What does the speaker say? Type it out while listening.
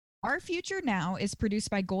Our Future Now is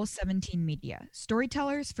produced by Goal 17 Media,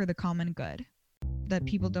 storytellers for the common good. That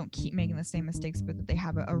people don't keep making the same mistakes, but that they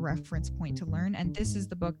have a reference point to learn. And this is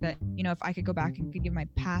the book that, if I could go back and could give my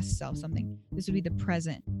past self something, this would be the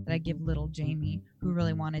present that I give little Jamie, who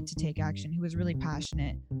really wanted to take action, who was really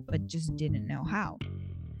passionate, but just didn't know how.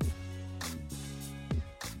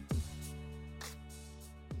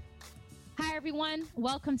 Hi, everyone.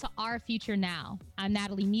 Welcome to Our Future Now. I'm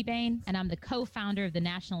Natalie Mebane, and I'm the co-founder of the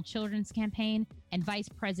National Children's Campaign and Vice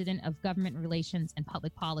President of Government Relations and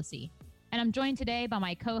Public Policy. And I'm joined today by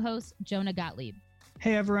my co-host, Jonah Gottlieb.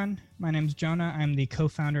 Hey, everyone. My name's Jonah. I'm the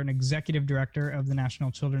co-founder and executive director of the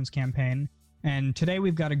National Children's Campaign. And today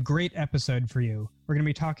we've got a great episode for you. We're going to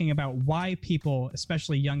be talking about why people,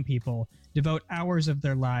 especially young people, devote hours of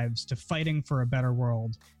their lives to fighting for a better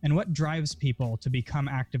world, and what drives people to become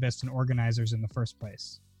activists and organizers in the first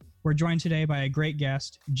place. We're joined today by a great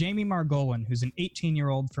guest, Jamie Margolin, who's an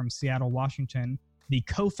 18-year-old from Seattle, Washington, the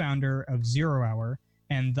co-founder of Zero Hour,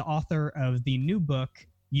 and the author of the new book,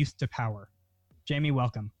 Youth to Power. Jamie,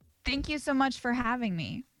 welcome. Thank you so much for having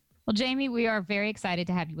me. Well, Jamie, we are very excited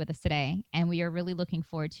to have you with us today, and we are really looking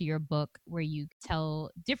forward to your book where you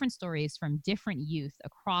tell different stories from different youth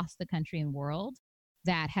across the country and world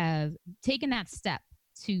that have taken that step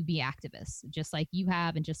to be activists, just like you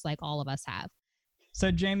have and just like all of us have.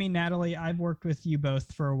 So, Jamie, Natalie, I've worked with you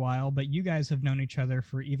both for a while, but you guys have known each other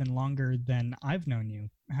for even longer than I've known you.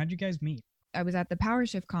 How'd you guys meet? I was at the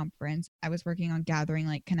PowerShift conference. I was working on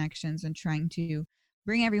gathering connections and trying to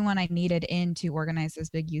bring everyone I needed in to organize this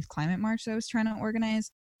big youth climate march that I was trying to organize.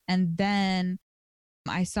 And then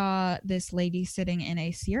I saw this lady sitting in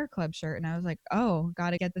a Sierra Club shirt, and I was like, oh, got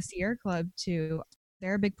to get the Sierra Club too.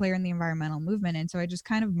 They're a big player in the environmental movement. And so I just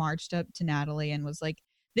kind of marched up to Natalie and was like,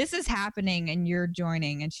 this is happening and you're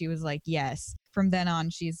joining. And she was like, yes. From then on,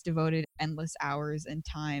 she's devoted endless hours and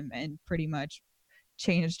time and pretty much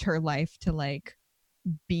changed her life to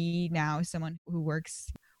be now someone who works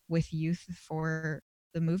with youth for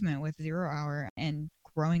the movement with Zero Hour and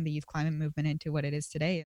growing the youth climate movement into what it is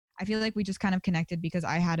today. I feel like we just kind of connected because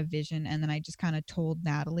I had a vision and then I just kind of told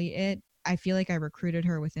Natalie it. I feel like I recruited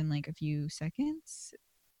her within a few seconds.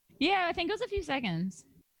 Yeah, I think it was a few seconds.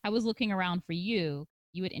 I was looking around for you.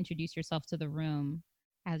 You would introduce yourself to the room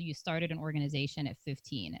as you started an organization at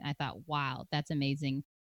 15. And I thought, wow, that's amazing.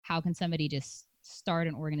 How can somebody just start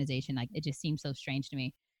an organization? It just seems so strange to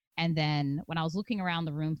me. And then when I was looking around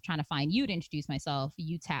the room trying to find you to introduce myself,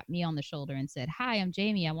 you tapped me on the shoulder and said, hi, I'm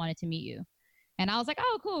Jamie. I wanted to meet you. And I was like,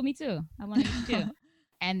 oh, cool. Me too. I want to meet you too.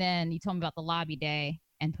 And then you told me about the lobby day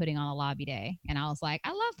and putting on a lobby day. And I was like, I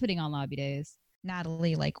love putting on lobby days.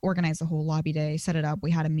 Natalie organized the whole lobby day, set it up.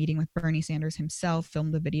 We had a meeting with Bernie Sanders himself,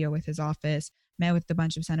 filmed the video with his office, met with a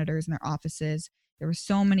bunch of senators in their offices. There were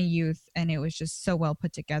so many youth and it was just so well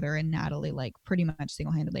put together. And Natalie pretty much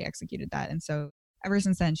single-handedly executed that. And so ever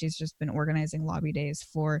since then, she's just been organizing lobby days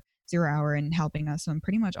for Zero Hour and helping us on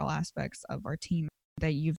pretty much all aspects of our team.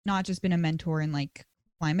 That you've not just been a mentor in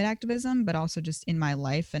climate activism, but also just in my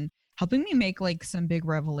life and helping me make some big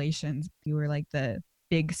revelations. You were the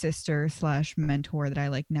big sister / mentor that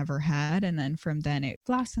I never had. And then from then it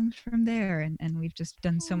blossomed from there. And we've just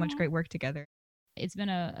done so much great work together. It's been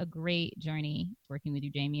a great journey working with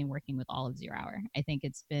you, Jamie, and working with all of Zero Hour. I think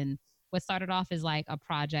it's been what started off as a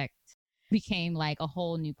project became a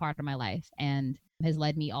whole new part of my life and has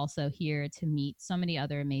led me also here to meet so many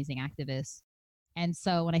other amazing activists. And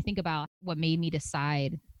so when I think about what made me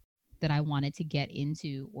decide that I wanted to get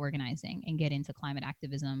into organizing and get into climate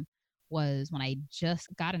activism was when I just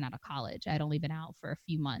gotten out of college. I'd only been out for a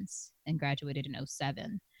few months and graduated in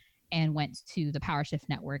 2007 and went to the PowerShift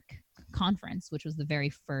Network conference, which was the very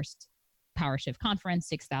first PowerShift conference,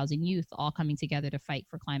 6,000 youth all coming together to fight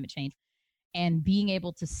for climate change. And being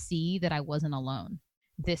able to see that I wasn't alone.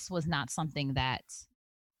 This was not something that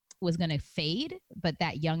was going to fade, but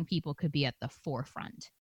that young people could be at the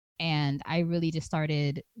forefront. And I really just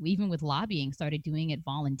started, even with lobbying, started doing it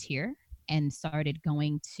volunteer and started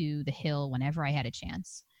going to the Hill whenever I had a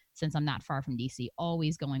chance. Since I'm not far from DC,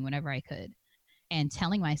 always going whenever I could. And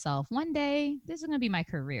telling myself, one day, this is going to be my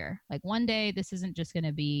career. One day, this isn't just going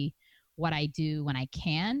to be what I do when I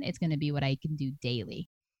can. It's going to be what I can do daily.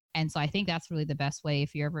 And so I think that's really the best way,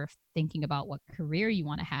 if you're ever thinking about what career you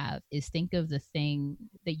want to have, is think of the thing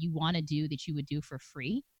that you want to do that you would do for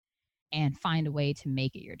free and find a way to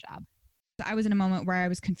make it your job. I was in a moment where I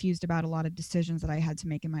was confused about a lot of decisions that I had to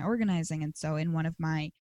make in my organizing. And so in one of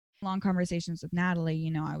my long conversations with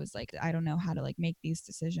Natalie, I was like, I don't know how to make these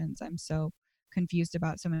decisions. I'm so confused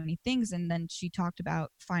about so many things. And then she talked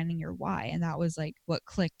about finding your why. And that was what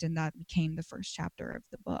clicked. And that became the first chapter of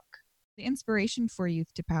the book. The inspiration for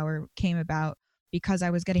Youth to Power came about because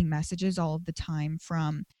I was getting messages all of the time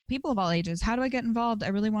from people of all ages. How do I get involved? I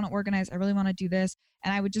really want to organize. I really want to do this.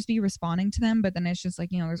 And I would just be responding to them. But then it's just like,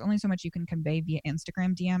 there's only so much you can convey via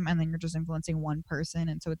Instagram DM, and then you're just influencing one person.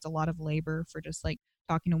 And so it's a lot of labor for just like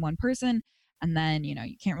talking to one person. And then, you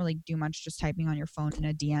can't really do much just typing on your phone in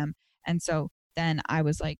a DM. And so then I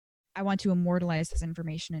was like, I want to immortalize this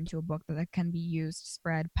information into a book that can be used,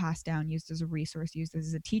 spread, passed down, used as a resource, used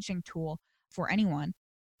as a teaching tool for anyone.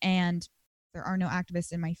 And there are no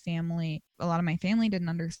activists in my family. A lot of my family didn't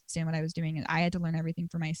understand what I was doing, and I had to learn everything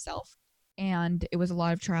for myself. And it was a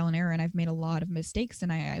lot of trial and error, and I've made a lot of mistakes,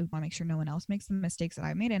 and I want to make sure no one else makes the mistakes that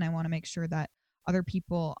I've made, and I want to make sure that other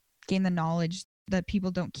people gain the knowledge that people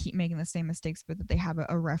don't keep making the same mistakes, but that they have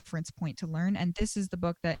a reference point to learn. And this is the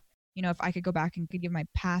book that, if I could go back and could give my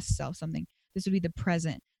past self something, this would be the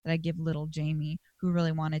present that I give little Jamie, who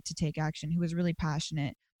really wanted to take action, who was really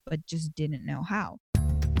passionate, but just didn't know how.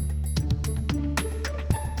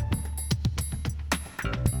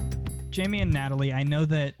 Jamie and Natalie, I know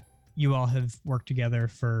that you all have worked together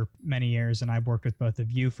for many years, and I've worked with both of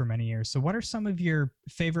you for many years. So what are some of your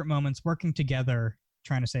favorite moments working together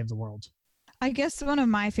trying to save the world? I guess one of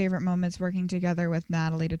my favorite moments working together with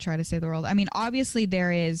Natalie to try to save the world. I mean, obviously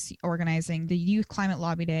there is organizing the Youth Climate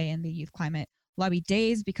Lobby Day and the Youth Climate Lobby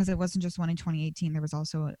Days, because it wasn't just one in 2018. There was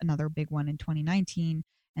also another big one in 2019.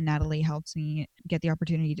 And Natalie helped me get the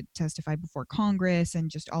opportunity to testify before Congress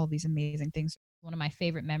and just all of these amazing things. One of my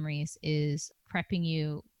favorite memories is prepping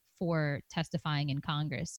you for testifying in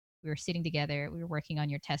Congress. We were sitting together. We were working on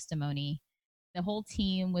your testimony. The whole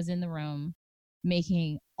team was in the room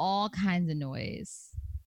making all kinds of noise.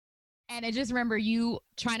 And I just remember you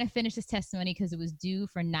trying to finish this testimony because it was due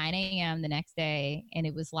for 9 a.m. the next day. And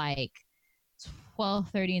it was like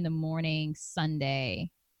 12:30 in the morning, Sunday.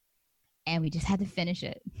 And we just had to finish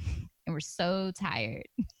it. And we're so tired.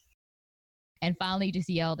 And finally just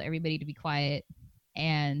yelled at everybody to be quiet,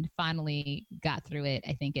 and finally got through it,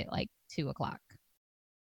 I think at like 2:00.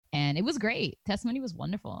 And it was great. Testimony was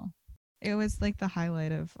wonderful. It was like the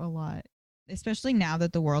highlight of a lot, especially now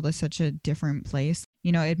that the world is such a different place.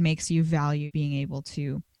 It makes you value being able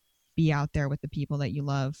to be out there with the people that you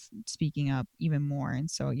love, speaking up even more. And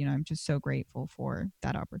so, I'm just so grateful for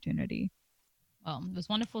that opportunity. Well, it was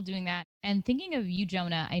wonderful doing that. And thinking of you,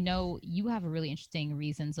 Jonah, I know you have really interesting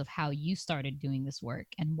reasons of how you started doing this work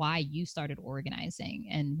and why you started organizing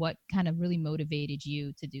and what kind of really motivated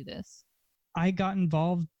you to do this. I got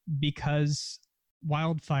involved because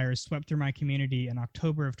wildfires swept through my community in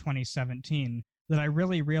October of 2017 that I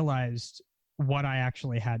really realized what I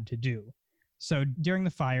actually had to do. So during the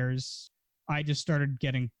fires, I just started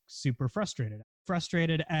getting super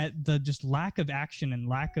frustrated at the just lack of action and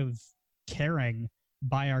lack of caring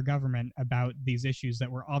by our government about these issues that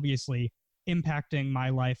were obviously impacting my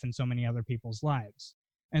life and so many other people's lives.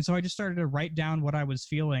 And so I just started to write down what I was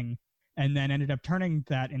feeling, and then ended up turning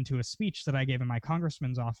that into a speech that I gave in my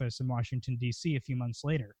congressman's office in Washington, D.C. a few months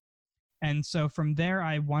later. And so from there,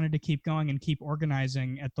 I wanted to keep going and keep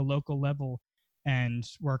organizing at the local level and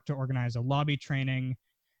work to organize a lobby training.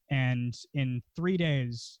 And in 3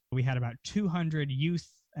 days, we had about 200 youth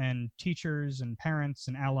and teachers and parents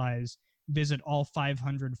and allies visit all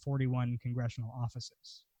 541 congressional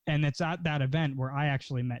offices. And it's at that event where I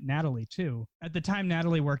actually met Natalie too. At the time,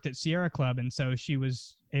 Natalie worked at Sierra Club, and so she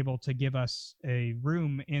was able to give us a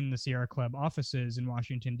room in the Sierra Club offices in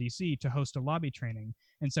Washington, D.C. to host a lobby training.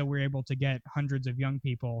 And so we're able to get hundreds of young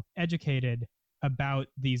people educated about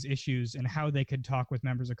these issues and how they could talk with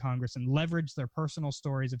members of Congress and leverage their personal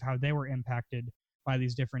stories of how they were impacted by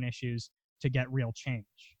these different issues to get real change.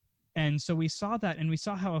 And so we saw that, and we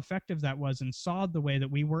saw how effective that was, and saw the way that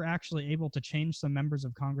we were actually able to change some members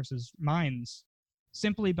of Congress's minds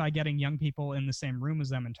simply by getting young people in the same room as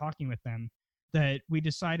them and talking with them, that we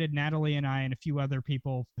decided, Natalie and I and a few other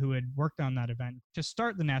people who had worked on that event, to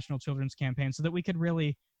start the National Children's Campaign so that we could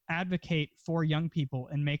really advocate for young people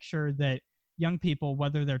and make sure that young people,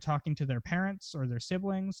 whether they're talking to their parents or their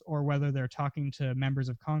siblings, or whether they're talking to members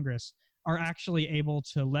of Congress, are actually able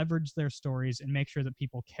to leverage their stories and make sure that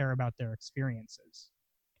people care about their experiences.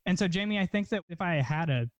 And so, Jamie, I think that if I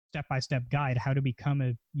had a step-by-step guide how to become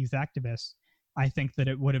a youth activist, I think that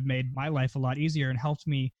it would have made my life a lot easier and helped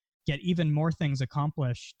me get even more things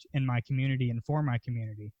accomplished in my community and for my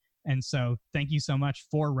community. And so thank you so much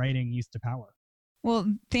for writing Youth to Power.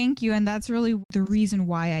 Well, thank you. And that's really the reason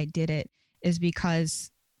why I did it, is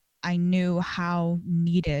because I knew how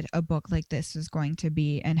needed a book like this is going to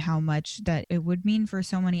be, and how much that it would mean for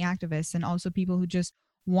so many activists, and also people who just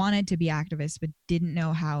wanted to be activists but didn't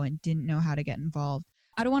know how and didn't know how to get involved.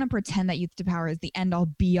 I don't want to pretend that Youth to Power is the end all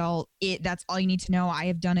be all. That's all you need to know. I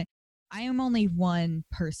have done it. I am only one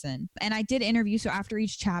person. And I did interview. So after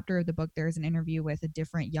each chapter of the book, there is an interview with a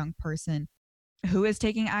different young person who is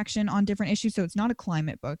taking action on different issues. So it's not a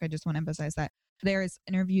climate book. I just want to emphasize that. There's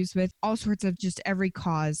interviews with all sorts of just every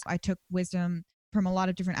cause. I took wisdom from a lot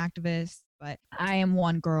of different activists, but I am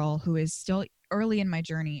one girl who is still early in my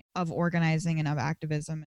journey of organizing and of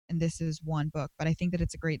activism. And this is one book, but I think that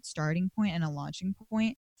it's a great starting point and a launching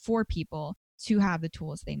point for people to have the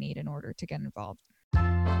tools they need in order to get involved.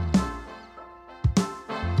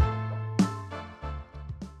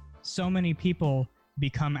 So many people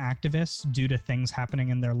become activists due to things happening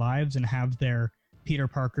in their lives and have their Peter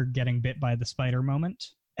Parker getting bit by the spider moment.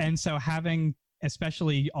 And so having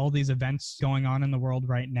especially all these events going on in the world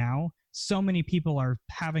right now, so many people are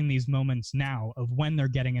having these moments now of when they're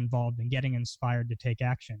getting involved and getting inspired to take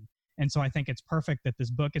action. And so I think it's perfect that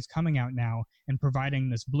this book is coming out now and providing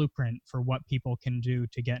this blueprint for what people can do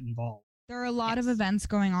to get involved. There are a lot of events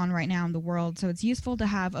going on right now in the world, so it's useful to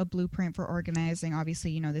have a blueprint for organizing.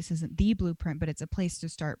 Obviously, this isn't the blueprint, but it's a place to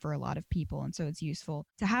start for a lot of people. And so it's useful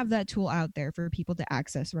to have that tool out there for people to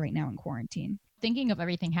access right now in quarantine. Thinking of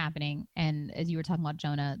everything happening, and as you were talking about,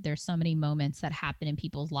 Jonah, there's so many moments that happen in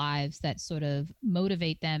people's lives that sort of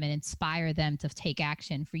motivate them and inspire them to take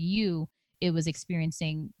action. For you, it was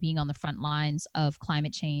experiencing being on the front lines of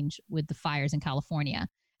climate change with the fires in California.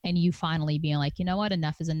 And you finally being like, you know what,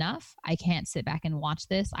 enough is enough. I can't sit back and watch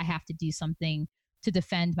this. I have to do something to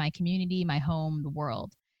defend my community, my home, the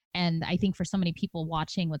world. And I think for so many people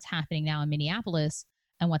watching what's happening now in Minneapolis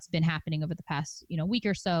and what's been happening over the past, week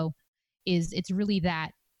or so, is it's really that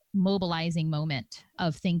mobilizing moment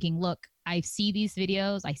of thinking, look, I see these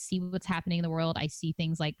videos, I see what's happening in the world. I see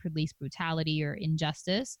things like police brutality or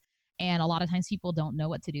injustice. And a lot of times people don't know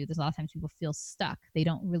what to do. There's a lot of times people feel stuck. They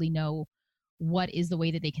don't really know what is the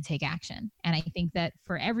way that they can take action. And I think that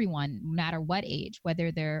for everyone, no matter what age,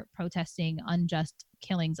 whether they're protesting unjust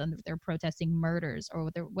killings, they're protesting murders,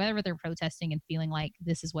 or whether they're protesting and feeling like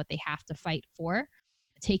this is what they have to fight for,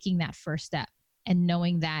 taking that first step and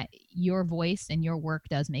knowing that your voice and your work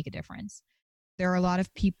does make a difference. There are a lot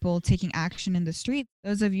of people taking action in the street.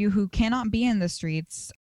 Those of you who cannot be in the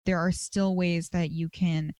streets, there are still ways that you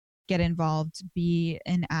can get involved, be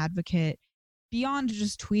an advocate beyond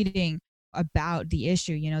just tweeting about the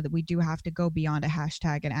issue, that we do have to go beyond a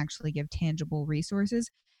hashtag and actually give tangible resources.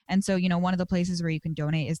 And so, one of the places where you can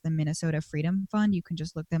donate is the Minnesota Freedom Fund. You can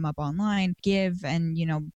just look them up online, give, and,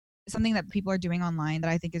 something that people are doing online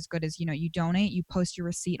that I think is good is, you donate, you post your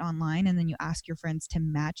receipt online, and then you ask your friends to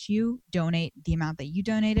match you, donate the amount that you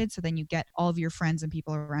donated. So then you get all of your friends and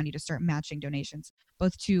people around you to start matching donations,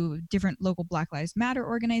 both to different local Black Lives Matter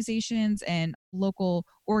organizations and local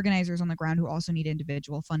organizers on the ground who also need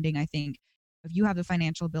individual funding. I think if you have the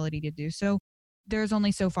financial ability to do so, there's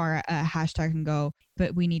only so far a hashtag can go,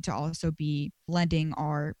 but we need to also be lending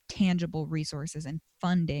our tangible resources and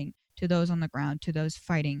funding to those on the ground, to those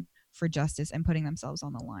fighting for justice and putting themselves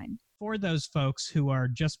on the line. For those folks who are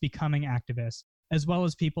just becoming activists, as well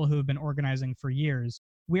as people who have been organizing for years,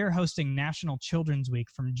 we are hosting National Children's Week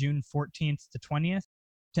from June 14th to 20th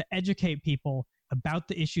to educate people about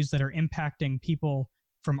the issues that are impacting people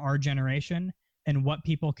from our generation and what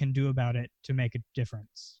people can do about it to make a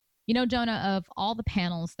difference. Jonah, of all the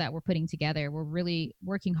panels that we're putting together, we're really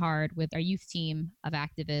working hard with our youth team of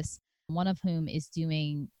activists, one of whom is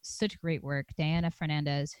doing such great work, Diana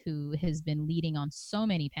Fernandez, who has been leading on so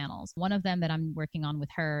many panels. One of them that I'm working on with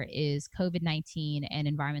her is COVID-19 and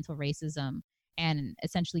environmental racism, and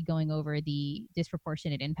essentially going over the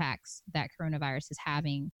disproportionate impacts that coronavirus is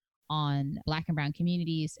having on Black and Brown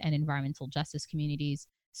communities and environmental justice communities,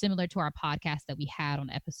 similar to our podcast that we had on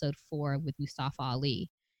episode 4 with Mustafa Ali.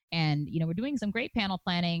 And, we're doing some great panel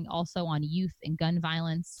planning also on youth and gun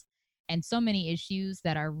violence and so many issues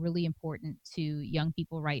that are really important to young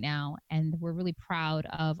people right now. And we're really proud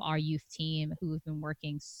of our youth team who have been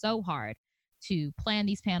working so hard to plan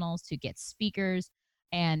these panels, to get speakers,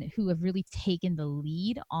 and who have really taken the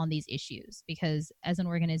lead on these issues. Because as an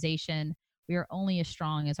organization, we are only as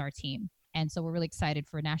strong as our team. And so we're really excited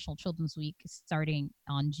for National Children's Week starting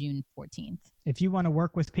on June 14th. If you want to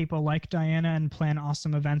work with people like Diana and plan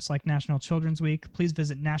awesome events like National Children's Week, please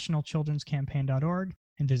visit nationalchildrenscampaign.org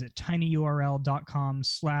and visit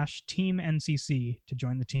tinyurl.com/teamncc to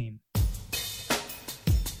join the team.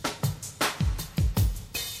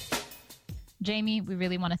 Jamie, we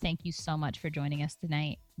really want to thank you so much for joining us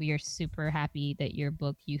tonight. We are super happy that your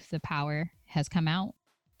book, Youth to Power, has come out,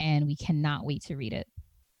 and we cannot wait to read it.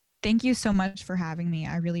 Thank you so much for having me.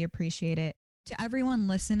 I really appreciate it. To everyone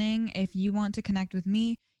listening, if you want to connect with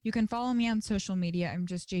me, You can follow me on social media. I'm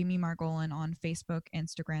just Jamie Margolin on Facebook,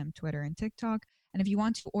 Instagram, Twitter, and TikTok. And if you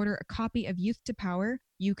want to order a copy of Youth to Power,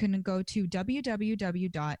 you can go to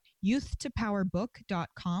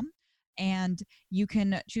www.youthtopowerbook.com and you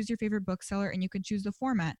can choose your favorite bookseller and you can choose the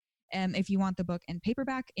format. If you want the book in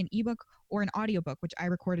paperback, in ebook, or an audiobook, which I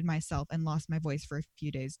recorded myself and lost my voice for a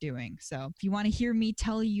few days doing. So if you want to hear me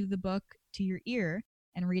tell you the book to your ear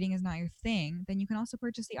and reading is not your thing, then you can also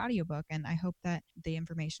purchase the audiobook. And I hope that the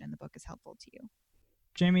information in the book is helpful to you.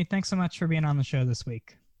 Jamie, thanks so much for being on the show this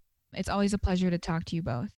week. It's always a pleasure to talk to you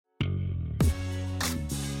both.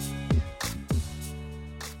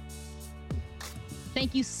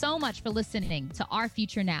 Thank you so much for listening to Our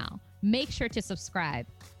Future Now. Make sure to subscribe.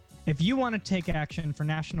 If you want to take action for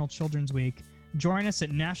National Children's Week, join us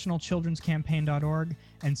at nationalchildrenscampaign.org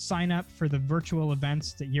and sign up for the virtual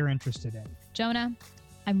events that you're interested in. Jonah,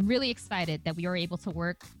 I'm really excited that we are able to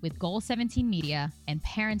work with Goal 17 Media and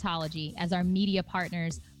Parentology as our media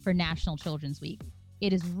partners for National Children's Week.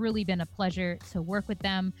 It has really been a pleasure to work with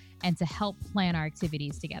them and to help plan our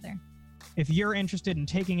activities together. If you're interested in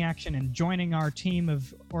taking action and joining our team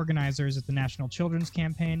of organizers at the National Children's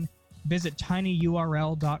Campaign, visit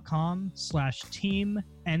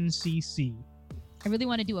tinyurl.com/teamncc. I really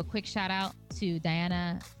want to do a quick shout out to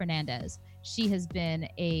Diana Fernandez. She has been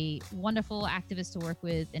a wonderful activist to work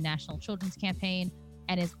with in National Children's Campaign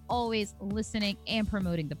and is always listening and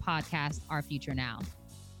promoting the podcast, Our Future Now.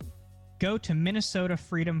 Go to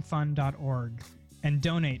minnesotafreedomfund.org and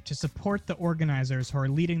donate to support the organizers who are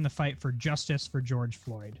leading the fight for justice for George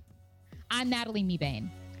Floyd. I'm Natalie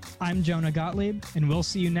Mebane. I'm Jonah Gottlieb, and we'll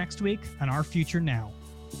see you next week on Our Future Now.